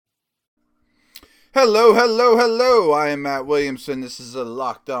Hello, hello, hello. I am Matt Williamson. This is a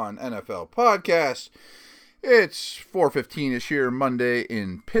Locked On NFL podcast. It's 4:15ish here Monday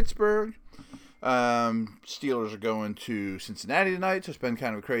in Pittsburgh. Steelers are going to Cincinnati tonight, so it's been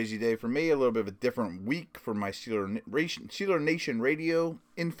kind of a crazy day for me. A little bit of a different week for my Steeler Nation radio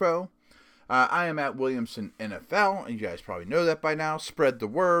info. I am at Williamson NFL, and you guys probably know that by now. Spread the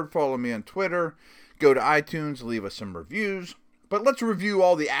word. Follow me on Twitter. Go to iTunes. Leave us some reviews. But let's review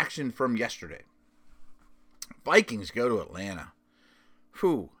all the action from yesterday. Vikings go to Atlanta.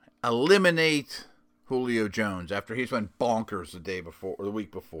 Eliminate Julio Jones after he's went bonkers the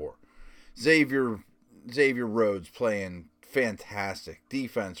week before. Xavier Rhodes playing fantastic.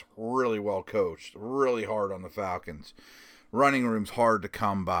 Defense really well coached. Really hard on the Falcons. Running room's hard to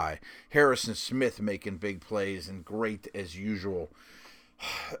come by. Harrison Smith making big plays and great as usual.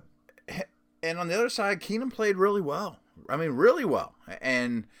 And on the other side, Keenum played really well. Really well.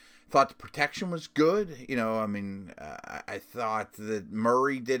 And thought the protection was good. I thought that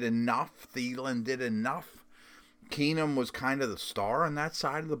Murray did enough. Thielen did enough. Keenum was kind of the star on that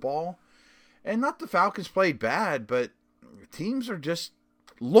side of the ball. And not the Falcons played bad, but teams are just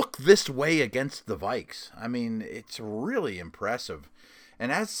look this way against the Vikes. It's really impressive. And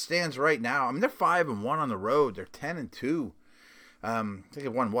as it stands right now, they're 5-1 on the road. They're 10-2. I think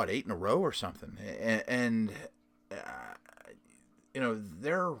they've won, 8 in a row or something.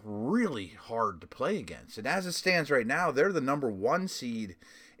 They're really hard to play against. And as it stands right now, they're the number 1 seed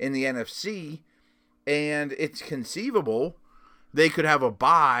in the NFC. And it's conceivable they could have a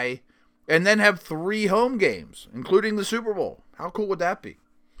bye and then have 3 home games, including the Super Bowl. How cool would that be?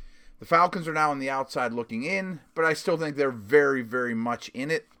 The Falcons are now on the outside looking in, but I still think they're very, very much in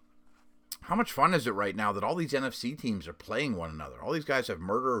it. How much fun is it right now that all these NFC teams are playing one another? All these guys have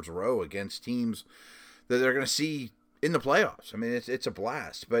murderers row against teams that they're going to see in the playoffs. It's a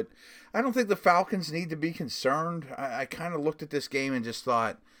blast. But I don't think the Falcons need to be concerned. I kind of looked at this game and just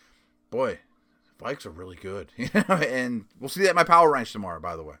thought, boy, the Vikes are really good. And we'll see that in my power ranks tomorrow,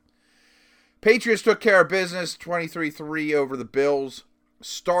 by the way. Patriots took care of business, 23-3 over the Bills.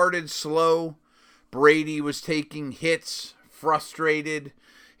 Started slow. Brady was taking hits, frustrated,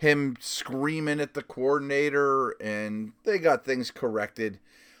 him screaming at the coordinator, and they got things corrected.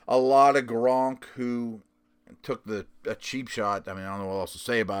 A lot of Gronk, who took a cheap shot. I don't know what else to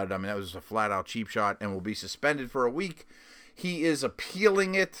say about it. That was a flat-out cheap shot and will be suspended for a week. He is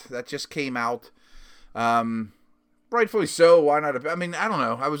appealing it. That just came out. Rightfully so. Why not? I don't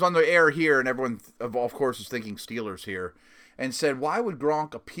know. I was on the air here, and everyone, of course, is thinking Steelers here, and said, why would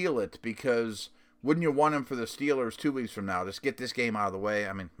Gronk appeal it? Because wouldn't you want him for the Steelers 2 weeks from now? Just get this game out of the way.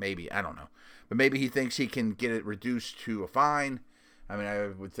 Maybe. I don't know. But maybe he thinks he can get it reduced to a fine. I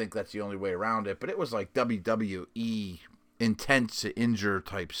would think that's the only way around it. But it was like WWE intense injure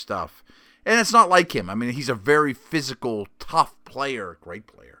type stuff. And it's not like him. He's a very physical, tough player. Great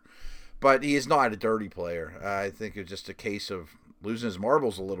player. But he is not a dirty player. I think it's just a case of losing his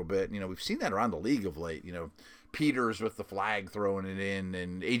marbles a little bit. We've seen that around the league of late. Peters with the flag throwing it in,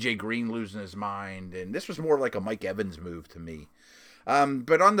 and A.J. Green losing his mind. And this was more like a Mike Evans move to me.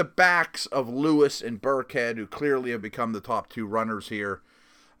 But on the backs of Lewis and Burkhead, who clearly have become the top 2 runners here,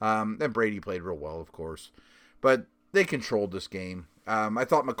 and Brady played real well, of course. But they controlled this game. I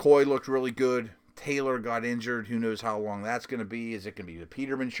thought McCoy looked really good. Taylor got injured. Who knows how long that's going to be? Is it going to be the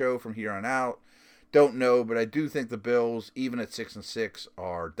Peterman show from here on out? Don't know, but I do think the Bills, even at 6-6,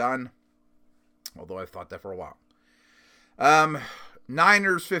 are done. Although I've thought that for a while.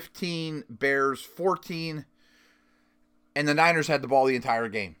 Niners 15, Bears 14. And the Niners had the ball the entire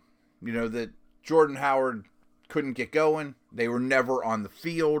game. That Jordan Howard couldn't get going. They were never on the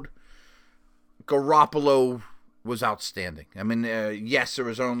field. Garoppolo was outstanding. Yes, there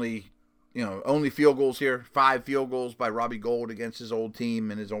was only field goals here. 5 field goals by Robbie Gould against his old team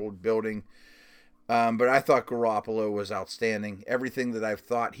in his old building. But I thought Garoppolo was outstanding. Everything that I've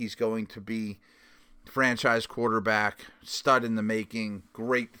thought he's going to be. Franchise quarterback, stud in the making,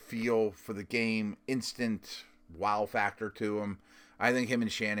 great feel for the game, instant wow factor to him. I think him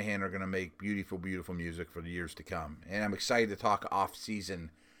and Shanahan are going to make beautiful, beautiful music for the years to come. And I'm excited to talk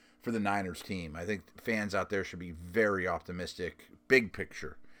off-season for the Niners team. I think fans out there should be very optimistic. Big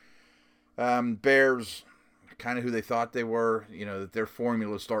picture. Bears, kind of who they thought they were. That their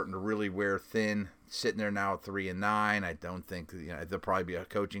formula is starting to really wear thin. Sitting there now at 3-9. I don't think there'll probably be a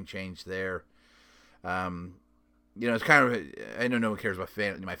coaching change there. It's kind of, I know no one cares about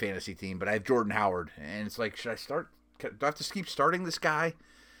my fantasy team, but I have Jordan Howard, and it's like, should I start? Do I have to keep starting this guy?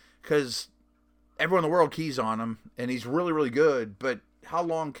 Because everyone in the world keys on him, and he's really, really good, but how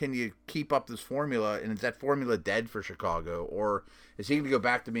long can you keep up this formula? And is that formula dead for Chicago, or is he going to go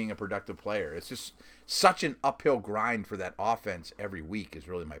back to being a productive player? It's just such an uphill grind for that offense every week. Is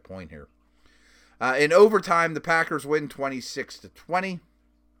really my point here. In overtime, the Packers win 26-20.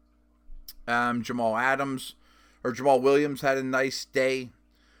 Jamal Williams had a nice day.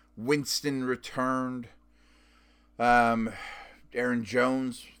 Winston returned. Aaron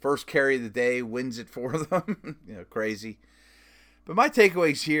Jones, first carry of the day, wins it for them. Crazy. But my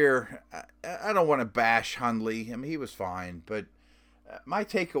takeaways here, I don't want to bash Hundley. I mean, he was fine. But my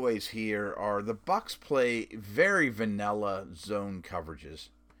takeaways here are the Bucs play very vanilla zone coverages,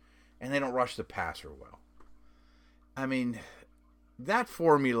 and they don't rush the passer well. I mean, that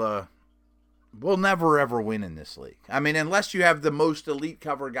formula will never, ever win in this league. I mean, unless you have the most elite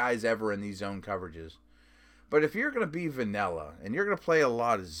cover guys ever in these zone coverages. But if you're going to be vanilla and you're going to play a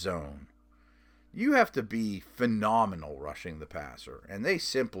lot of zone, you have to be phenomenal rushing the passer, and they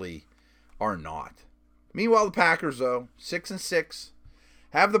simply are not. Meanwhile, the Packers, though, 6-6,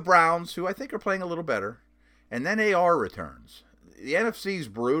 have the Browns, who I think are playing a little better, and then AR returns. The NFC is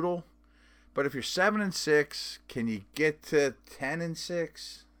brutal, but if you're 7-6, can you get to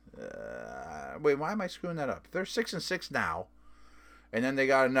 10-6? Wait, why am I screwing that up? They're 6-6 now. And then they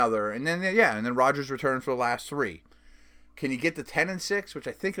got another, and then Rodgers returns for the last 3. Can you get to 10-6, which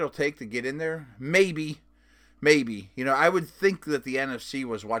I think it'll take to get in there? Maybe. I would think that the NFC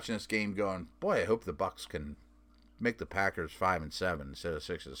was watching this game going, boy, I hope the Bucs can make the Packers 5-7 instead of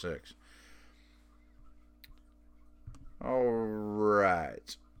 6-6. All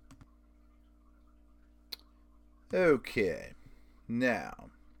right. Okay. Now,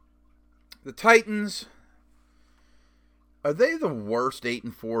 the Titans. Are they the worst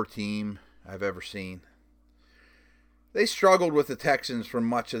 8-4 team I've ever seen? They struggled with the Texans for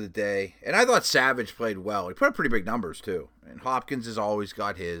much of the day, and I thought Savage played well. He put up pretty big numbers, too, and Hopkins has always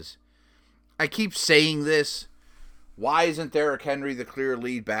got his. I keep saying this. Why isn't Derrick Henry the clear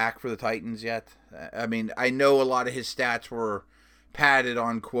lead back for the Titans yet? I mean, I know a lot of his stats were padded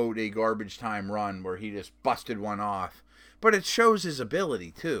on, quote, a garbage time run where he just busted one off, but it shows his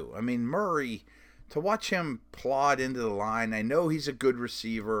ability, too. I mean, Murray, to watch him plod into the line, I know he's a good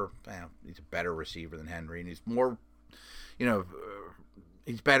receiver. Well, he's a better receiver than Henry, and he's more,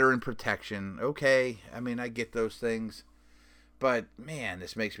 he's better in protection. Okay, I mean, I get those things. But, man,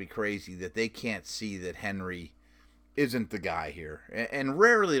 this makes me crazy that they can't see that Henry isn't the guy here. And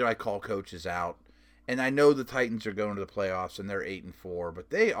rarely do I call coaches out. And I know the Titans are going to the playoffs, and they're 8-4, but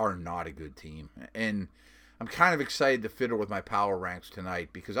they are not a good team. And I'm kind of excited to fiddle with my power ranks tonight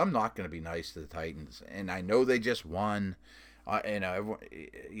because I'm not going to be nice to the Titans. And I know they just won.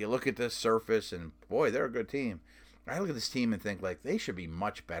 You look at this surface, and boy, they're a good team. I look at this team and think, like, they should be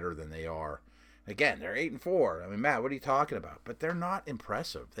much better than they are. Again, they're 8-4. I mean, Matt, what are you talking about? But they're not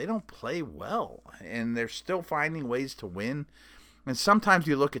impressive. They don't play well, and they're still finding ways to win. And sometimes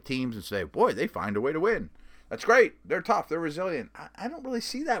you look at teams and say, boy, they find a way to win. That's great. They're tough. They're resilient. I don't really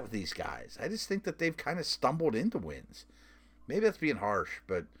see that with these guys. I just think that they've kind of stumbled into wins. Maybe that's being harsh,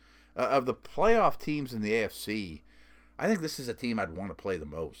 but of the playoff teams in the AFC, I think this is a team I'd want to play the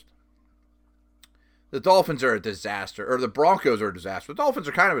most. The Dolphins are a disaster, or the Broncos are a disaster. The Dolphins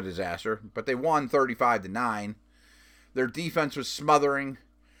are kind of a disaster, but they won 35-9. Their defense was smothering.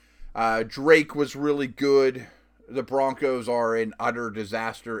 Drake was really good. The Broncos are an utter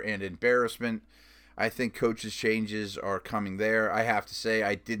disaster and embarrassment. I think coaches' changes are coming there. I have to say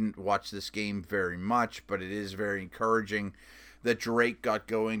I didn't watch this game very much, but it is very encouraging that Drake got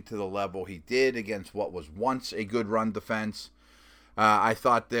going to the level he did against what was once a good run defense. I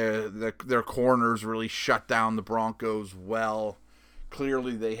thought their corners really shut down the Broncos well.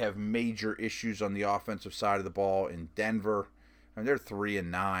 Clearly, they have major issues on the offensive side of the ball in Denver. I mean, they're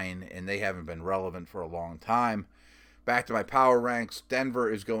 3-9, and they haven't been relevant for a long time. Back to my power ranks,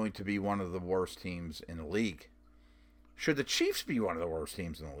 Denver is going to be one of the worst teams in the league. Should the Chiefs be one of the worst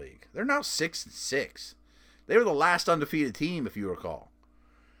teams in the league? They're now 6-6. They were the last undefeated team, if you recall.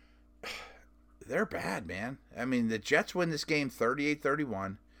 They're bad, man. I mean, the Jets win this game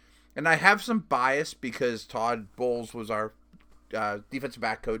 38-31. And I have some bias because Todd Bowles was our defensive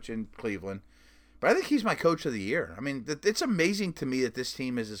back coach in Cleveland. But I think he's my coach of the year. I mean, it's amazing to me that this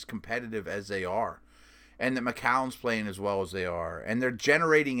team is as competitive as they are. And that McCown's playing as well as they are. And they're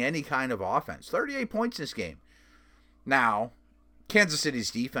generating any kind of offense. 38 points in this game. Now, Kansas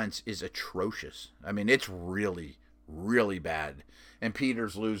City's defense is atrocious. I mean, it's really, really bad. And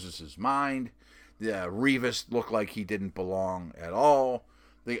Peters loses his mind. Revis looked like he didn't belong at all.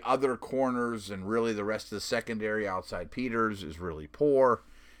 The other corners and really the rest of the secondary outside Peters is really poor.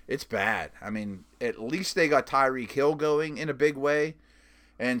 It's bad. I mean, at least they got Tyreek Hill going in a big way.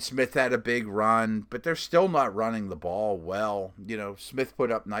 And Smith had a big run, but they're still not running the ball well. Smith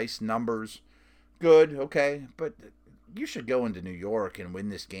put up nice numbers. Good, okay, but you should go into New York and win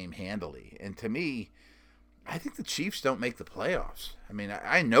this game handily. And to me, I think the Chiefs don't make the playoffs. I mean,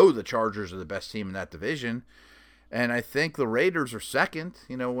 I know the Chargers are the best team in that division, and I think the Raiders are second.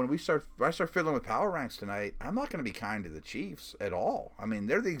 When I start fiddling with power ranks tonight, I'm not going to be kind to the Chiefs at all. I mean,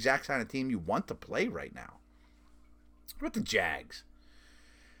 they're the exact kind of team you want to play right now. What about the Jags?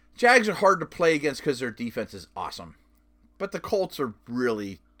 Jags are hard to play against because their defense is awesome. But the Colts are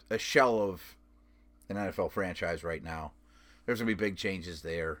really a shell of an NFL franchise right now. There's going to be big changes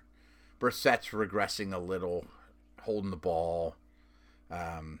there. Brissett's regressing a little, holding the ball.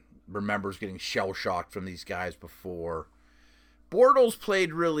 Remembers getting shell-shocked from these guys before. Bortles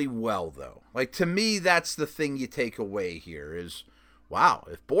played really well, though. To me, that's the thing you take away here is, wow,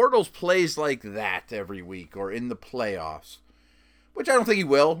 if Bortles plays like that every week or in the playoffs, which I don't think he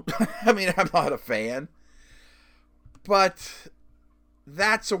will. I mean, I'm not a fan. But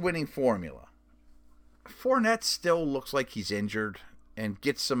that's a winning formula. Fournette still looks like he's injured and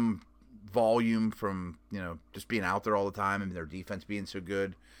gets some volume from, just being out there all the time and their defense being so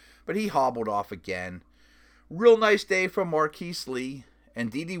good. But he hobbled off again. Real nice day from Marquise Lee. And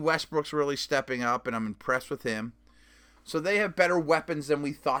D.D. Westbrook's really stepping up, and I'm impressed with him. So they have better weapons than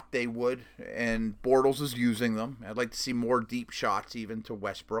we thought they would, and Bortles is using them. I'd like to see more deep shots even to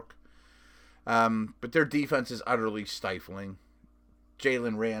Westbrook. But their defense is utterly stifling.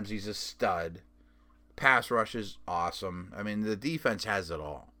 Jalen Ramsey's a stud. Pass rush is awesome. I mean, the defense has it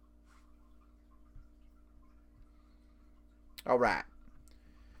all. All right.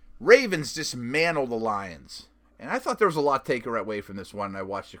 Ravens dismantle the Lions. And I thought there was a lot to take away from this one, and I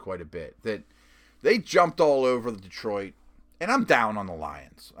watched it quite a bit. That they jumped all over the Detroit, and I'm down on the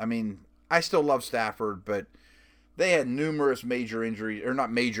Lions. I mean, I still love Stafford, but they had numerous major injuries, or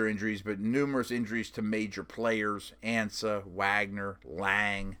not major injuries, but numerous injuries to major players. Ansah, Wagner,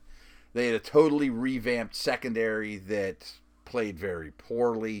 Lang. They had a totally revamped secondary that played very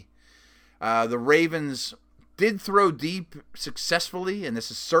poorly. The Ravens did throw deep successfully, and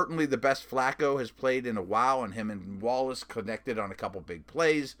this is certainly the best Flacco has played in a while, and him and Wallace connected on a couple big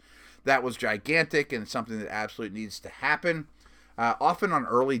plays. That was gigantic, and it's something that absolutely needs to happen. Often on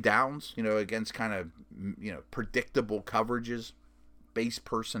early downs, against kind of, predictable coverages, base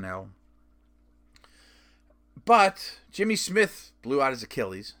personnel. But Jimmy Smith blew out his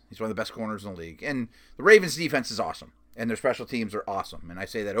Achilles. He's one of the best corners in the league. And the Ravens' defense is awesome. And their special teams are awesome. And I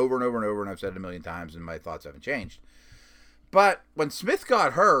say that over and over and over, and I've said it a million times, and my thoughts haven't changed. But when Smith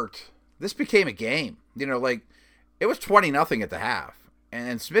got hurt, this became a game. It was 20-0 at the half.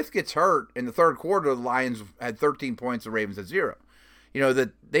 And Smith gets hurt in the third quarter. The Lions had 13 points. The Ravens had 0.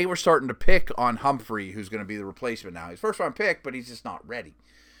 That they were starting to pick on Humphrey, who's going to be the replacement now. He's first-round pick, but he's just not ready.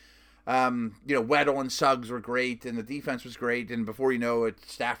 Weddle and Suggs were great, and the defense was great. And before you know it,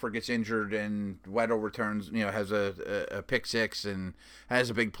 Stafford gets injured, and Weddle returns, has a pick six and has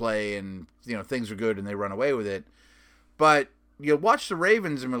a big play, and, things are good, and they run away with it. But you watch the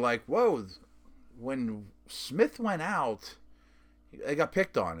Ravens, and we're like, whoa, when Smith went out, they got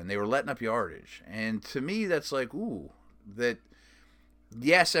picked on, and they were letting up yardage. And to me, that's like,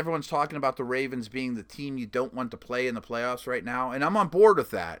 yes, everyone's talking about the Ravens being the team you don't want to play in the playoffs right now, and I'm on board with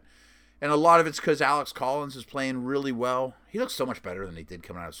that. And a lot of it's because Alex Collins is playing really well. He looks so much better than he did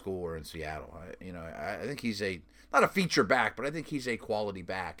coming out of school or in Seattle. I think he's not a feature back, but I think he's a quality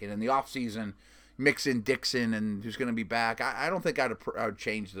back. And in the offseason, mix in Dixon, and who's going to be back. I don't think I would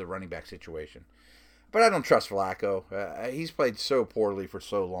change the running back situation. But I don't trust Flacco. He's played so poorly for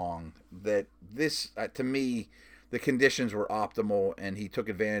so long that this, to me, the conditions were optimal, and he took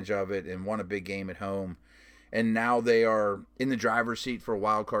advantage of it and won a big game at home. And now they are in the driver's seat for a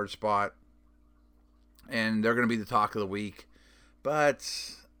wild card spot, and they're going to be the talk of the week.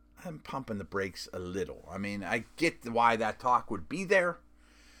 But I'm pumping the brakes a little. I mean, I get why that talk would be there,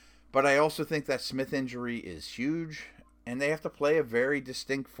 but I also think that Smith injury is huge, and they have to play a very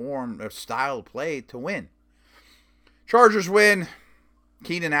distinct form of style of play to win. Chargers win.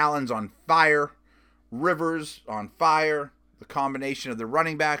 Keenan Allen's on fire. Rivers on fire. The combination of the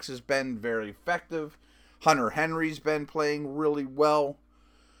running backs has been very effective. Hunter Henry's been playing really well.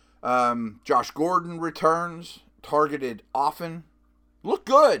 Josh Gordon returns, targeted often. Look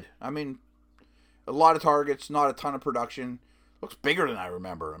good. I mean, a lot of targets, not a ton of production. Looks bigger than I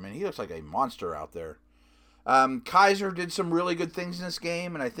remember. I mean, he looks like a monster out there. Kaiser did some really good things in this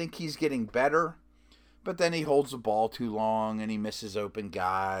game, and I think he's getting better. But then he holds the ball too long, and he misses open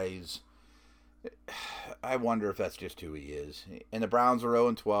guys. I wonder if that's just who he is. And the Browns are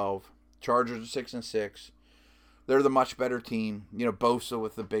 0-12. Chargers are 6-6. They're the much better team. Bosa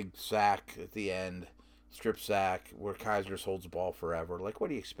with the big sack at the end, strip sack, where Kaiser holds the ball forever. Like, what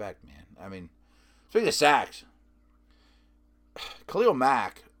do you expect, man? I mean, speaking of sacks, Khalil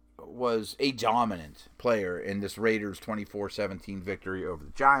Mack was a dominant player in this Raiders 24-17 victory over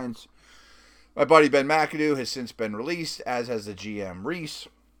the Giants. My buddy Ben McAdoo has since been released, as has the GM Reese.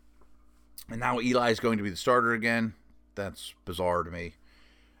 And now Eli is going to be the starter again. That's bizarre to me.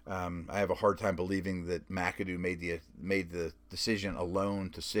 I have a hard time believing that McAdoo made the decision alone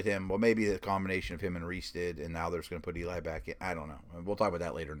to sit him. Well, maybe the combination of him and Reese did, and now they're just going to put Eli back in. I don't know. We'll talk about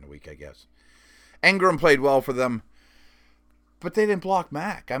that later in the week, I guess. Ingram played well for them, but they didn't block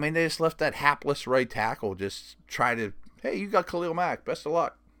Mack. I mean, they just left that hapless right tackle just try to, hey, you got Khalil Mack. Best of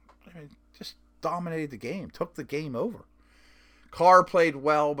luck. I mean, just dominated the game, took the game over. Carr played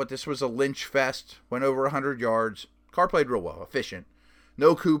well, but this was a lynch fest. Went over 100 yards. Carr played real well, efficient.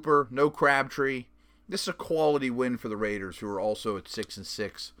 No Cooper, no Crabtree. This is a quality win for the Raiders, who are also at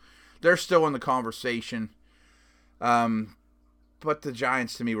 6-6. They're still in the conversation. But the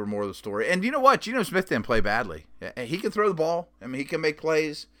Giants, to me, were more of the story. And you know what? Geno Smith didn't play badly. He can throw the ball. I mean, he can make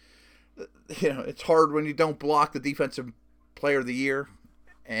plays. It's hard when you don't block the defensive player of the year.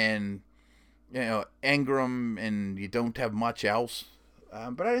 And, Ingram, and you don't have much else.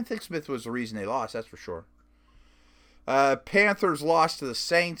 But I didn't think Smith was the reason they lost, that's for sure. Panthers lost to the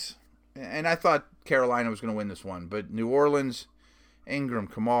Saints, and I thought Carolina was going to win this one. But New Orleans, Ingram,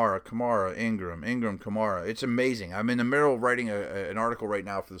 Kamara, Ingram, Kamara. It's amazing. I'm in the middle of writing an article right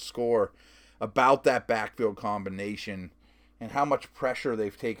now for The Score about that backfield combination and how much pressure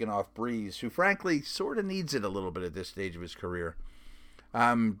they've taken off Breeze, who frankly sort of needs it a little bit at this stage of his career.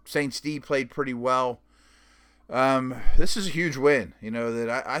 St. Steve played pretty well. This is a huge win.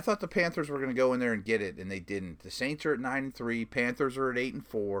 That I thought the Panthers were going to go in there and get it, and they didn't. The Saints are at 9-3. Panthers are at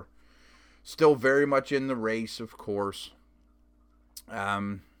 8-4. Still very much in the race, of course. I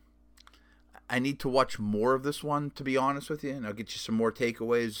need to watch more of this one, to be honest with you, and I'll get you some more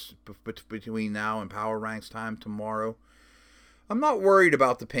takeaways between now and Power Ranks time tomorrow. I'm not worried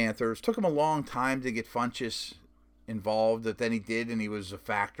about the Panthers. Took him a long time to get Funchess involved, but then he did, and he was a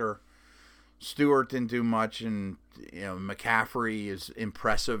factor. Stewart didn't do much, and McCaffrey is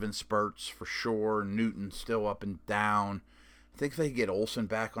impressive in spurts for sure. Newton's still up and down. I think if they could get Olsen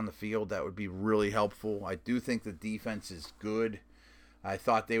back on the field, that would be really helpful. I do think the defense is good. I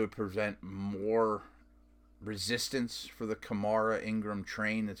thought they would present more resistance for the Kamara Ingram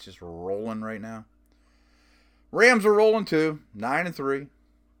train that's just rolling right now. Rams are rolling too, 9-3,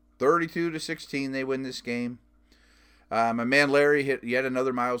 32-16. They win this game. My man Larry hit yet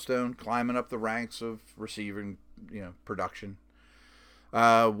another milestone, climbing up the ranks of receiving, production.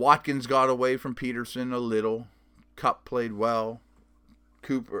 Watkins got away from Peterson a little. Kupp played well.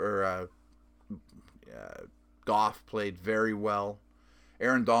 Goff played very well.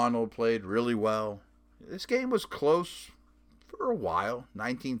 Aaron Donald played really well. This game was close for a while,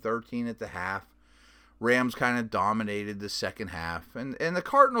 19-13 at the half. Rams kind of dominated the second half. And the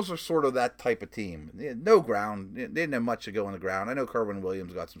Cardinals are sort of that type of team. No ground. They didn't have much to go on the ground. I know Kerwin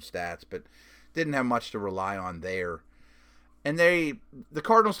Williams got some stats, but didn't have much to rely on there. And the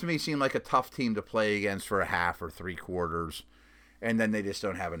Cardinals to me seem like a tough team to play against for a half or three quarters. And then they just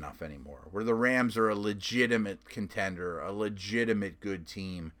don't have enough anymore. Where the Rams are a legitimate contender, a legitimate good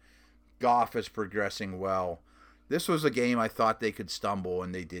team. Goff is progressing well. This was a game I thought they could stumble,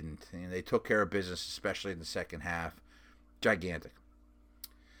 and they didn't. And they took care of business, especially in the second half. Gigantic.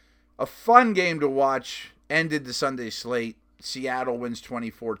 A fun game to watch ended the Sunday slate. Seattle wins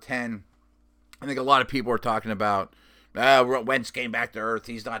 24-10. I think a lot of people are talking about, Wentz came back to earth.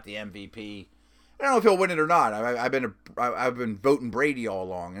 He's not the MVP. I don't know if he'll win it or not. I've been voting Brady all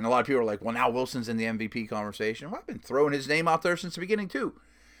along, and a lot of people are like, well, now Wilson's in the MVP conversation. Well, I've been throwing his name out there since the beginning, too.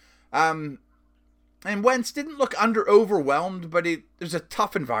 And Wentz didn't look overwhelmed, but it was a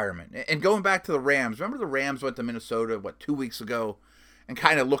tough environment. And going back to the Rams, remember the Rams went to Minnesota, 2 weeks ago, and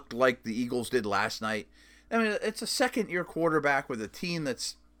kind of looked like the Eagles did last night? I mean, it's a second-year quarterback with a team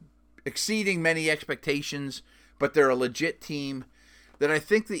that's exceeding many expectations, but they're a legit team. That I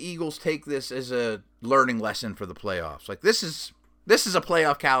think the Eagles take this as a learning lesson for the playoffs. Like, this is a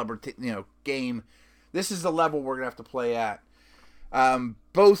playoff caliber game. This is the level we're gonna have to play at.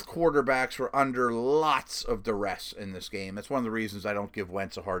 Both quarterbacks were under lots of duress in this game. That's one of the reasons I don't give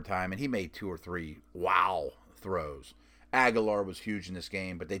Wentz a hard time. And he made 2 or 3 wow throws. Aguilar was huge in this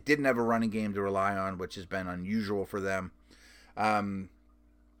game, but they didn't have a running game to rely on, which has been unusual for them. Brandon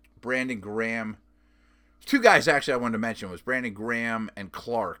Graham. 2 guys actually I wanted to mention was Brandon Graham and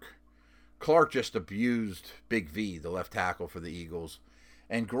Clark. Clark just abused Big V, the left tackle for the Eagles.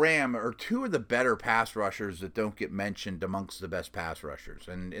 and Graham are two of the better pass rushers that don't get mentioned amongst the best pass rushers.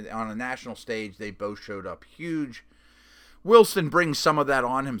 And on a national stage, they both showed up huge. Wilson brings some of that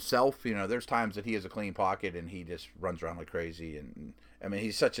on himself. You know, there's times that he has a clean pocket and he just runs around like crazy. And I mean,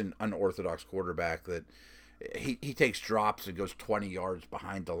 he's such an unorthodox quarterback that he takes drops and goes 20 yards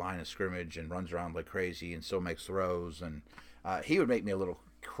behind the line of scrimmage and runs around like crazy and still makes throws. And he would make me a little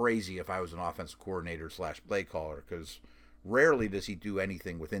crazy if I was an offensive coordinator / play caller, because rarely does he do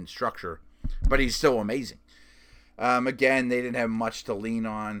anything within structure, but he's still amazing. Again, they didn't have much to lean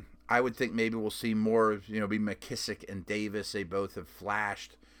on. I would think maybe we'll see more of, be McKissick and Davis. They both have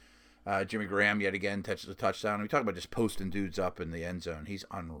flashed. Jimmy Graham, yet again, touches a touchdown. We talk about just posting dudes up in the end zone. He's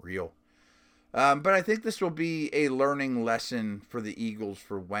unreal. But I think this will be a learning lesson for the Eagles,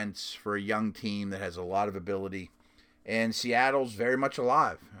 for Wentz, for a young team that has a lot of ability. And Seattle's very much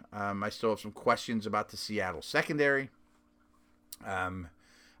alive. I still have some questions about the Seattle secondary.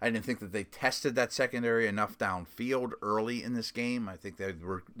 I didn't think that they tested that secondary enough downfield early in this game. I think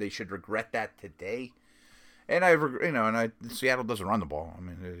they should regret that today. And Seattle doesn't run the ball. I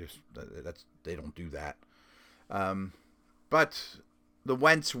mean, they don't do that. But the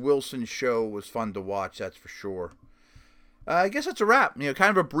Wentz-Wilson show was fun to watch, that's for sure. I guess that's a wrap. Kind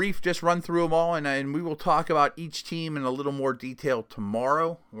of a brief, just run through them all, and we will talk about each team in a little more detail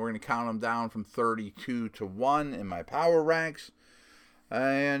tomorrow. We're going to count them down from 32 to 1 in my power ranks.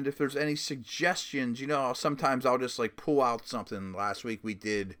 And if there's any suggestions, sometimes I'll just pull out something. Last week we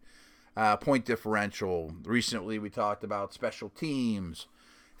did point differential. Recently we talked about special teams.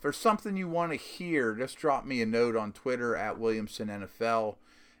 If there's something you want to hear, just drop me a note on Twitter at WilliamsonNFL,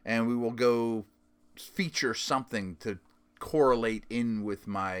 and we will go feature something to correlate in with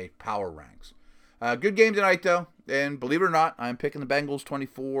my power ranks. Good game tonight, though, and believe it or not, I'm picking the Bengals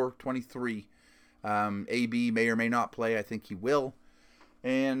 24-23. AB may or may not play. I think he will.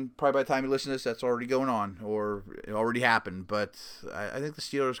 And probably by the time you listen to this, that's already going on, or it already happened. But I think the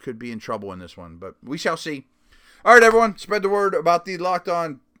Steelers could be in trouble in this one, but we shall see. All right, everyone, spread the word about the Locked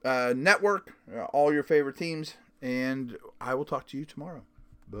On Network, all your favorite teams, and I will talk to you tomorrow.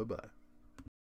 Bye-bye.